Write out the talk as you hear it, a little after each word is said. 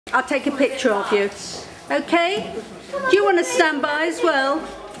I'll take a picture of you. Okay? Do you want to stand by as well?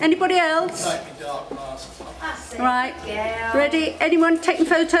 Anybody else? Right. Ready? Anyone taking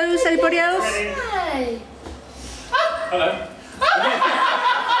photos? Anybody else? Hello.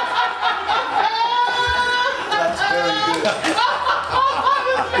 That's very good.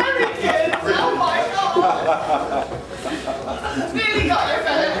 Very good. Oh my God. Really got your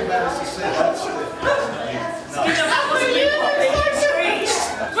fellow. You managed to see that.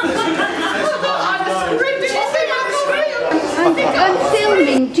 I'm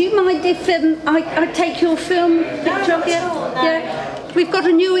filming. Do you mind if I take your film picture of you? Yeah. We've got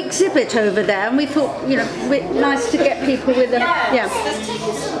a new exhibit over there, and we thought, you know, nice to get people with a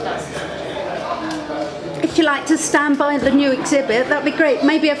If you like to stand by the new exhibit, that'd be great.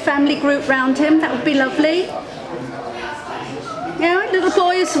 Maybe a family group round him. That would be lovely. Yeah, little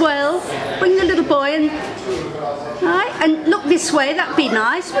boy as well. Bring the little boy in. Right, and look this way. That'd be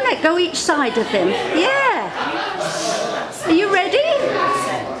nice, wouldn't it? Go each side of him. Yeah. Are you ready?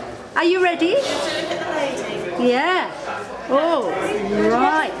 Are you ready? Yeah. Oh,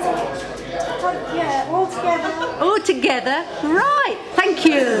 right. Yeah, all together. All together. Right. Thank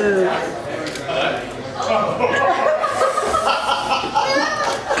you.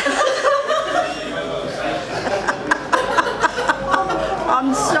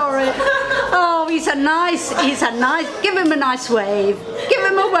 I'm sorry. Oh, he's a nice, give him a nice wave. Give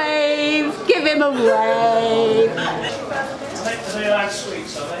him a wave. Give him a wave. Are they allowed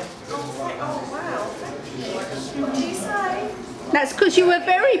sweets, are they? Oh wow. What do you say? That's because you were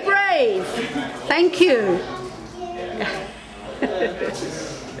very brave. Thank you.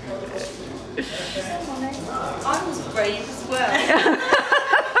 I was brave as well.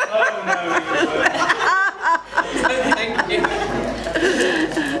 Oh no, you weren't. Thank you.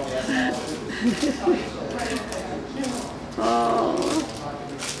 Oh.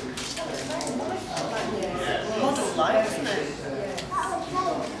 Model life, isn't it?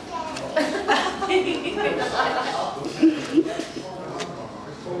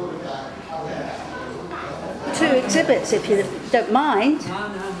 Two exhibits, if you don't mind.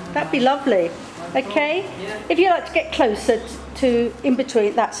 That'd be lovely. Okay? If you like to get closer to in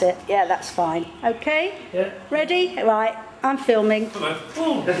between, that's it. Yeah, that's fine. Okay? Yeah. Ready? Right, I'm filming. Hello.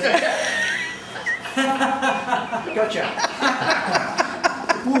 Gotcha.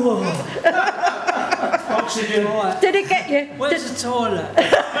 Whoa. Oxygen. Did it get you? Where's the toilet?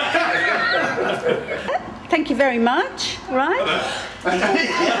 Thank you very much. Right?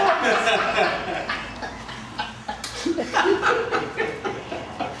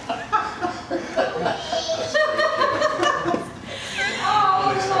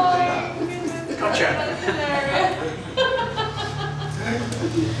 Gotcha.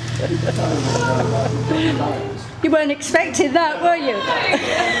 You weren't expecting that, were you?